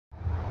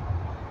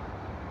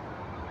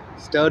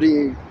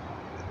Studying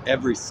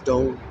every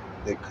stone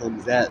that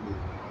comes at me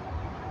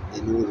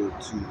in order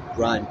to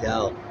grind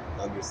down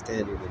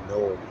understanding and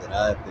knowing that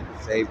I have been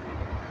favored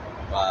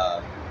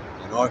by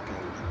an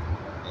archangel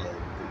and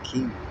the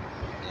king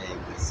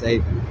and the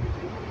savior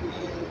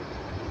and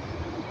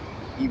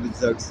even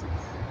Xerxes,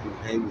 who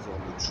hangs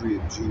on the tree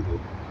of Judah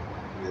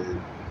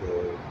with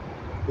the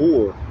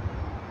whore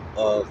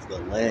of the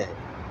land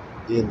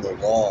in the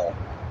law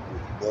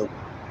with money.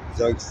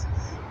 Xerxes,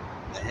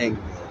 the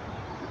hangman,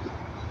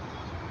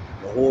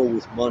 the whore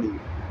with money,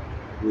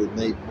 who had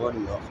made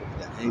money off of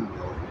the hangman,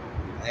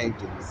 who hanged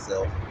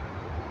himself,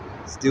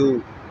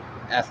 still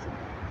African,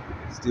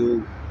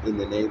 still in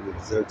the name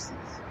of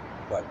Xerxes,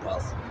 quite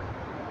possibly.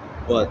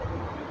 But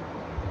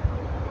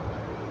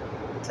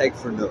take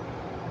for note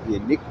the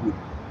iniquity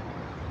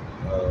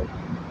of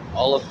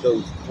all of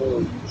those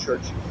foreign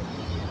churches,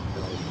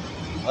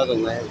 other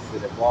lands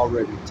that have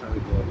already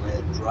turned their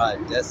land dry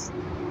and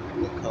desolate,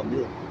 that come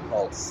in,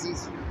 called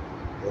Caesar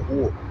the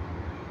whore.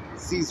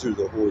 Caesar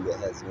the whore that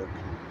has no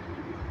king.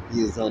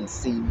 He is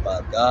unseen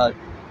by God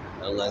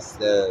unless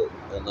the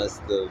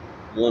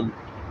one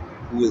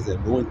who is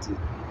anointed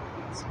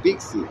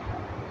speaks it,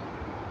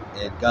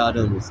 and God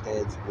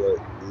understands what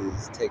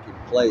is taking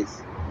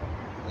place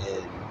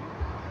and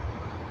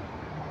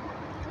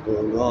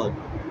going on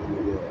in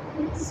the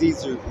world.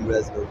 Caesar who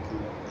has no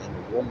king, and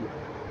a woman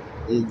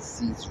in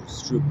Caesar's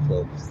strip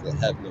clubs that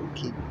have no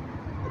king.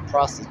 A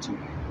prostitute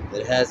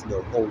that has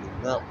no holy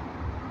mountain.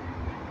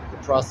 The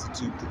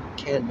prostitute that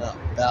cannot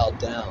bow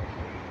down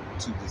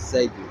to the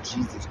Savior,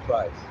 Jesus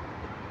Christ,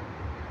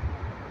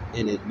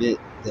 and admit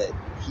that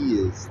He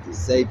is the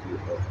Savior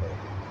of her.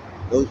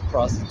 Those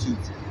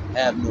prostitutes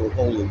have no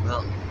holy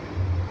mountain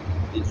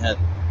in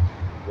heaven,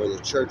 where the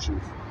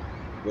churches,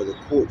 where the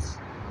courts,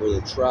 where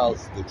the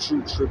trials, the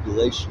true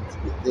tribulations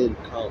within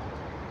come.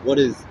 What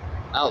is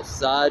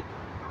outside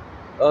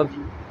of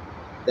you,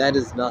 that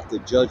is not the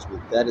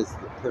judgment, that is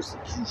the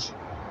persecution.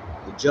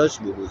 The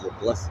judgment is a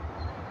blessing.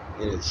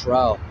 In a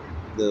trial,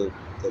 the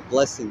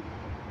blessing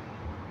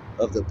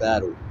of the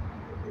battle,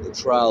 the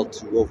trial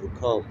to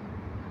overcome,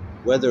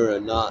 whether or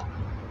not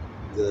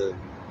the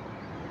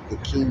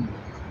king,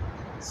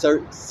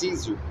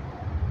 Caesar,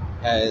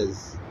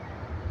 has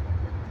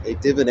a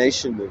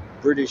divination of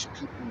British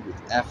people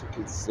with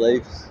African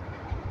slaves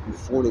who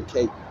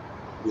fornicate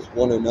with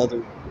one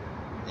another,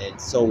 and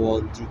so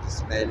on through the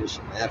Spanish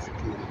and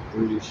African and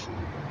British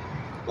and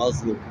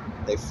Muslim.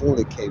 They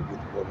fornicate with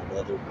one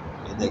another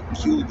and they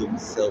kill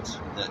themselves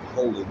from that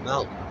holy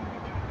mountain,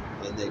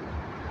 and they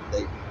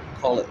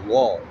call it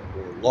law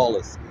or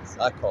lawlessness.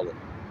 I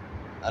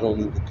don't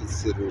even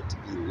consider it to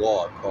be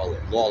law. I call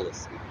it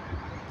lawlessness.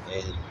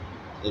 And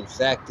in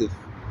fact, if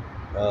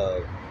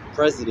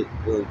president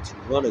were to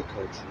run a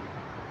country,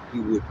 he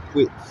would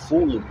quit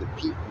fooling the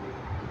people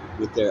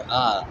with their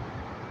eye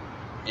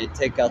and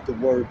take out the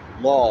word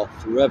law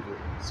forever.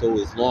 So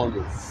as long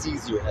as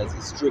Caesar has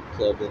a strip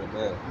club in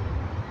America,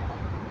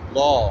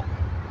 law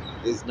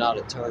is not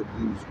a term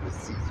used with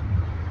Caesar.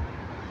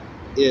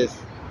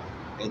 If,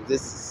 and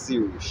this is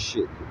serious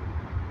shit,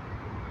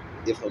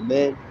 if a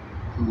man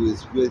who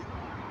is with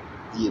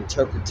the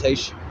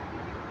interpretation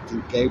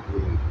through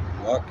Gabriel,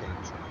 the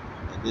archangel,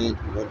 a man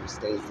who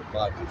understands the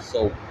Bible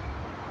soul,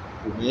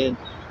 a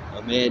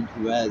man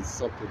who has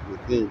something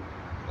within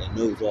and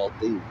knows all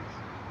things,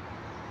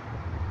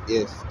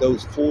 if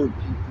those foreign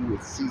people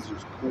with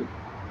Caesar's court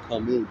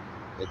come in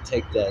and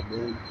take that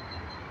man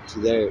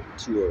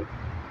to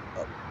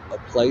a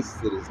place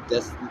that is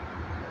desolate,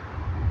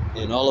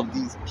 and all of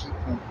these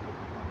people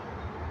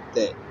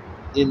that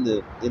in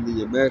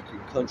the American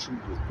country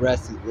with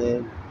grassy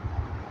land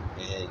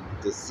and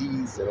the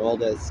seas and all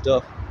that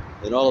stuff,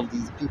 and all of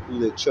these people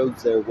that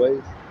chose their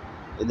ways,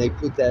 and they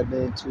put that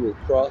man to a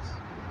cross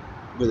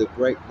with a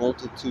great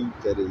multitude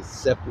that is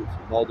separate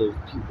from all those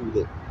people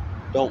that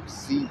don't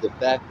see the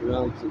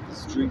backgrounds of the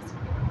streets,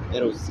 they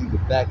don't see the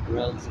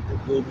backgrounds of the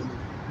wilderness,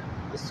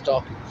 the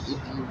stalking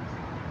Indians,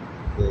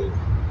 the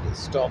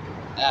stalking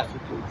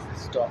Africans, the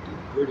stalking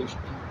British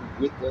people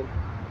with them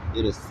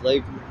in a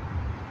slavery,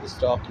 the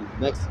stalking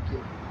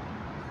Mexican.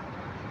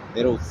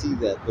 They don't see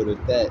that, but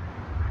at that,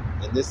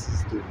 and this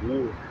is the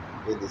war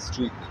in the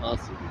street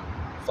constantly,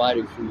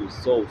 fighting for your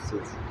soul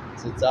since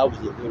I was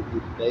a little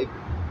bitty baby.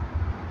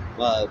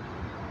 My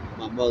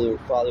mother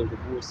and father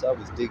divorced. I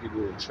was digging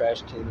in a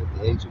trash can at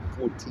the age of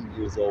 14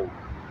 years old,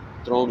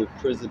 thrown in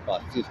prison by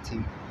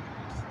 15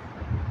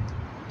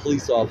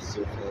 police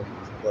officer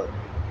families, but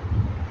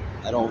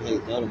I don't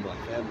hate none of my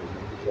family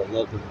members. I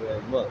love them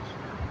very much.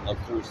 I'm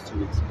forced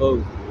to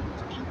expose in order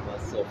to keep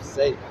myself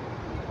safe.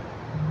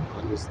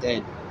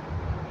 Understanding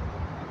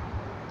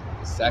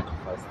the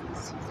sacrifice that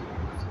Caesar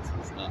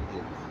uses is not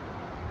his.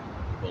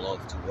 It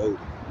belongs to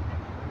Odin.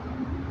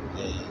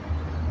 And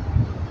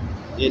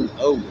in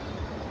Odin,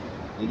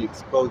 in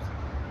exposing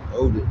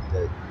Odin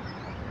that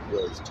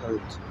was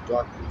turned to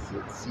darkness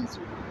in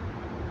Caesar,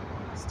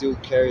 still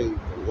carrying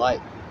the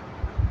light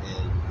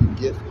and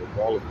the gift of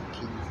all of the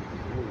kings of the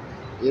world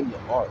in the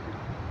ark,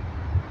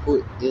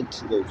 put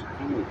into those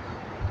pools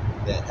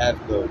that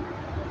have no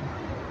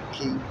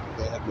king,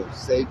 they have no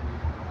savior.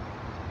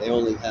 They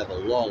only have a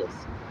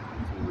lawless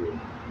for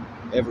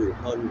every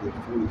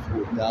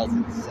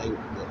 144,000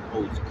 saint that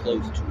holds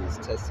close to his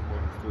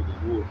testimony for the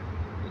Lord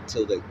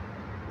until they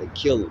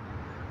kill him.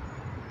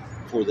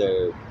 For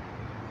their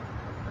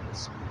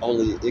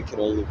it can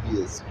only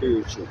be a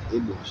spiritual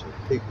image,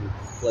 a pigment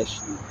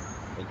fleshly,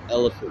 an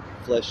elephant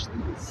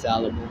fleshly, a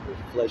salamander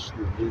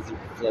fleshly, lizard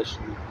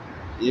fleshly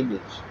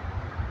image,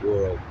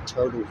 or a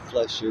turtle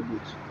flesh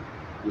image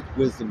with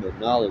wisdom and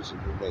knowledge,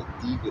 and then they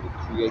thieve it and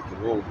create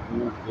their own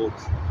rule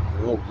books,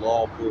 their own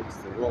law books,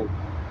 their own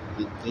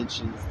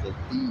inventions. They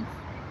thieve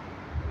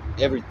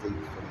everything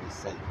from the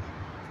saints.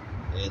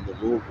 And the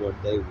Lord one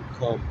day will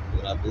come,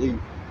 and I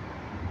believe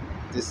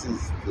this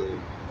is the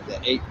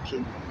eighth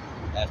kingdom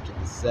after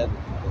the seventh,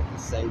 but the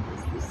same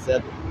as the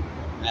seventh,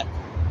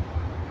 Matthew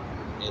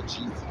and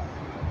Jesus.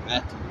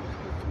 Matthew is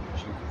before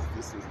Jesus.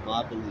 This is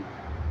my belief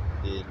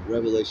in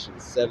Revelation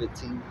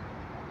 17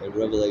 and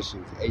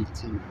Revelation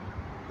 18,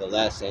 the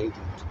last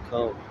angel to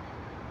come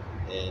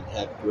and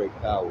have great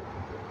power.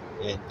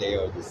 And they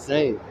are the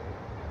same.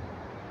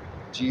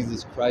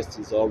 Jesus Christ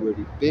has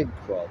already been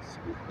crossed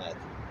with Matthew.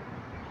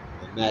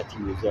 And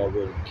Matthew has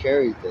already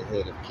carried the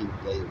head of King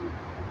David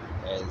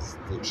as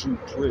the true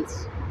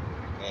prince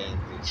and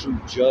the true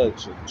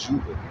judge of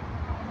Judah,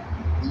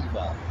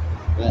 Levi,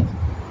 Matthew,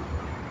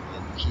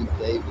 and King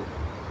David,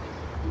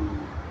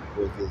 who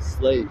was a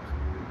slave,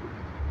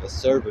 a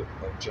servant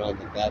of John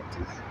the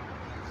Baptist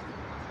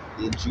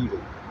in Judah,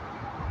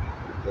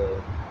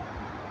 the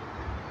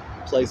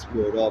place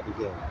where it all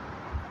began.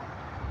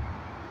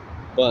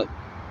 But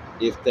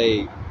if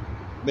they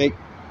make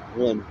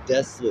one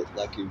desolate,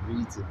 like it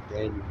reads in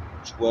Daniel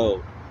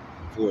 12,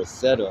 for a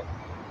setup,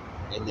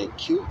 and they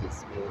kill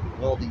this man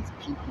and all these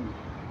people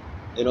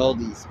and all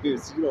these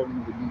spirits, you don't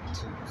even need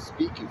to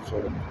speak in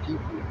front of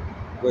people.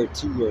 Where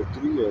two or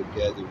three are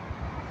gathered,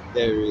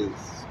 there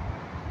is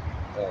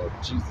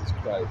Jesus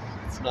Christ.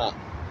 It's not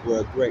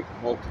where a great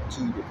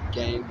multitude of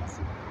gangs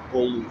and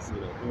bullies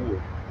and a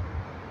horde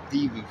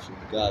thieving from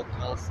God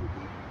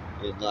constantly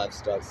in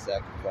livestock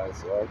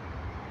sacrifice are.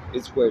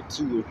 It's where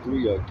two or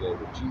three are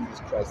gathered.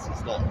 Jesus Christ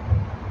does not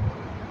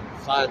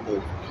find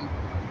those people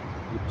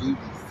who do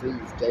these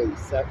things daily,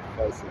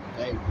 sacrificing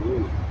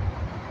vainglory,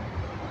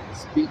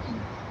 speaking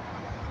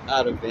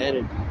out of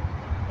vanity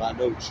by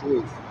no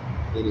choice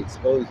in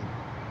exposing,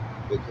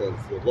 because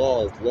the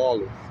law is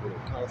lawless and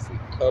a constant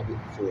covet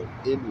for an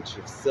image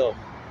of self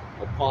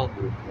upon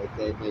them, that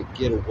they may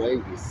get away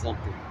with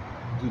something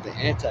through the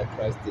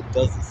Antichrist that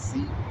doesn't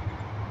see,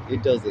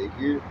 it doesn't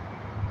hear,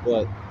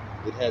 but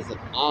it has an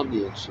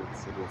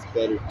omniscience and it's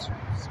better to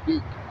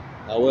speak.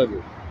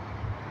 However,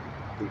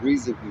 the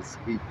reason we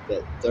speak,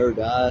 that third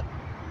eye,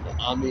 the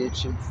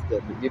omniscience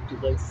that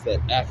manipulates that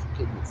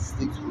African that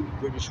sleeps with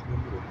British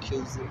women or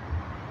kills them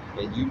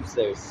and use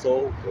their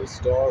soul or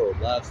star or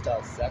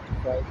livestock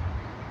sacrifice,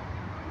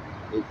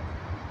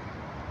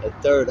 a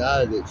third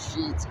eye that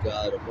feeds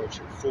God a bunch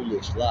of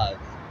foolish lies.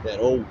 That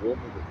old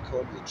woman that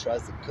comes and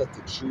tries to cut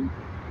the truth,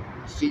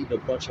 feeding a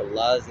bunch of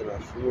lies in our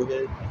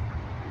forehead,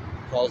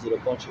 causing a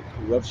bunch of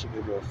corruption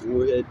in our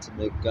forehead to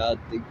make God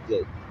think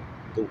that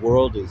the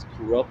world is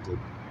corrupted.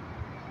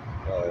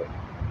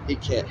 He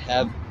can't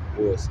have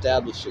or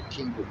establish a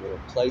kingdom in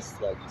a place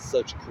like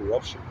such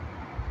corruption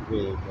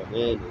when a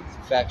man is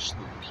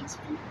factually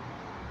peaceful.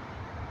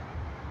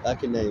 I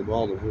can name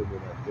all the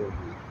women I've been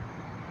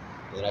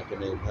with, and I can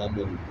name how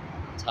many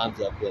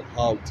times I've been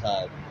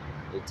hogtied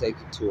and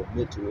taken to a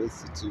mental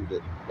institute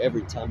that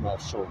every time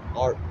I've shown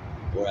art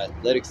or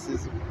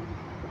athleticism,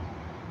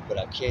 but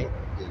I can't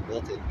get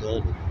nothing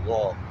done in the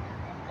law.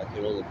 I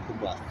can only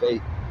put my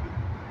faith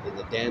in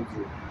the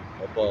damsel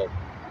above,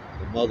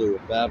 the mother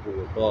of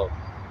Babel above,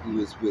 who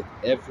is with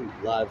every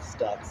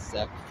livestock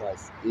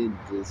sacrifice in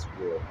this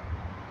world.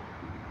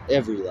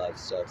 Every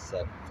livestock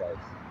sacrifice.